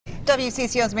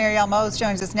WCCO's Marielle Mohs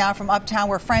joins us now from uptown,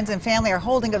 where friends and family are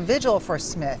holding a vigil for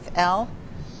Smith. Elle?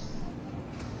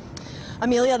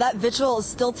 Amelia, that vigil is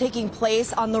still taking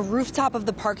place on the rooftop of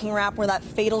the parking ramp where that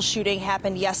fatal shooting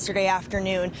happened yesterday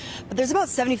afternoon. But there's about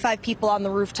 75 people on the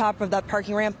rooftop of that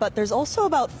parking ramp, but there's also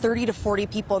about 30 to 40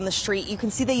 people in the street. You can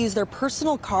see they use their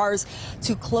personal cars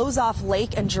to close off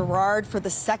Lake and Girard for the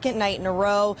second night in a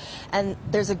row, and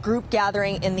there's a group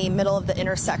gathering in the middle of the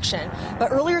intersection.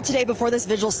 But earlier today, before this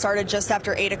vigil started just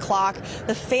after 8 o'clock,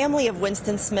 the family of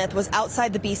Winston Smith was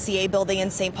outside the BCA building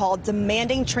in St. Paul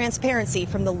demanding transparency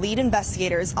from the lead investigators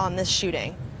on this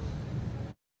shooting.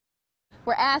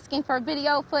 We're asking for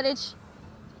video footage,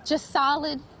 just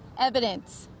solid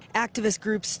evidence. Activist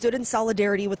groups stood in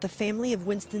solidarity with the family of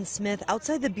Winston Smith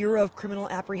outside the Bureau of Criminal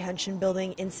Apprehension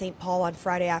building in St. Paul on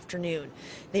Friday afternoon.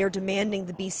 They are demanding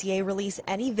the BCA release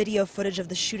any video footage of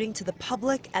the shooting to the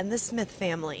public and the Smith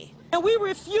family. And we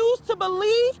refuse to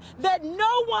believe that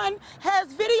no one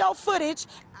has video footage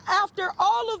after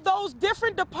all of those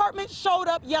different departments showed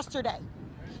up yesterday.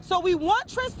 So we want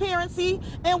transparency,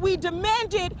 and we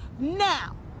demand it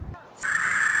now.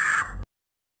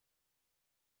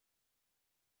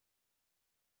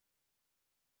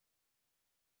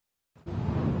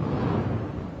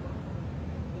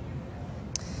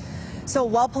 So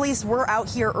while police were out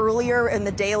here earlier in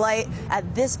the daylight,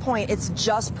 at this point it's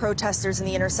just protesters in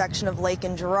the intersection of Lake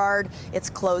and Girard.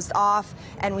 It's closed off,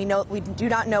 and we do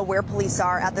not know where police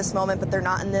are at this moment, but they're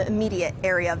not in the immediate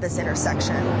area of this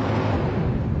intersection.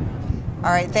 All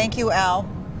right, thank you, Elle.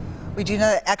 We do know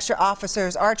that extra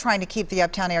officers are trying to keep the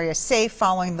uptown area safe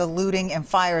following the looting and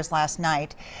fires last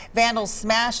night. Vandals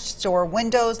smashed store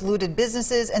windows, looted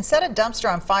businesses, and set a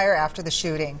dumpster on fire after the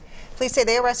shooting. Police say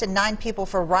they arrested 9 people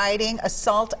for rioting,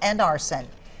 assault, and arson.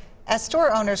 As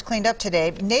store owners cleaned up today,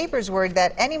 neighbors worried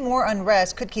that any more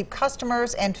unrest could keep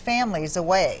customers and families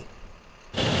away.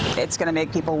 It's going to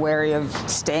make people wary of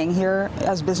staying here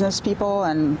as business people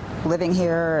and living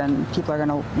here, and people are going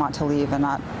to want to leave and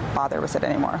not bother with it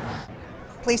anymore.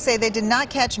 Police say they did not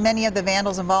catch many of the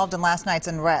vandals involved in last night's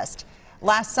unrest.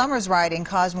 Last summer's rioting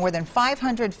caused more than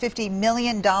 $550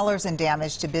 million in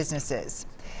damage to businesses.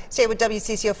 Stay with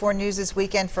WCCO 4 News this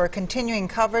weekend for continuing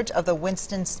coverage of the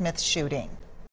Winston Smith shooting.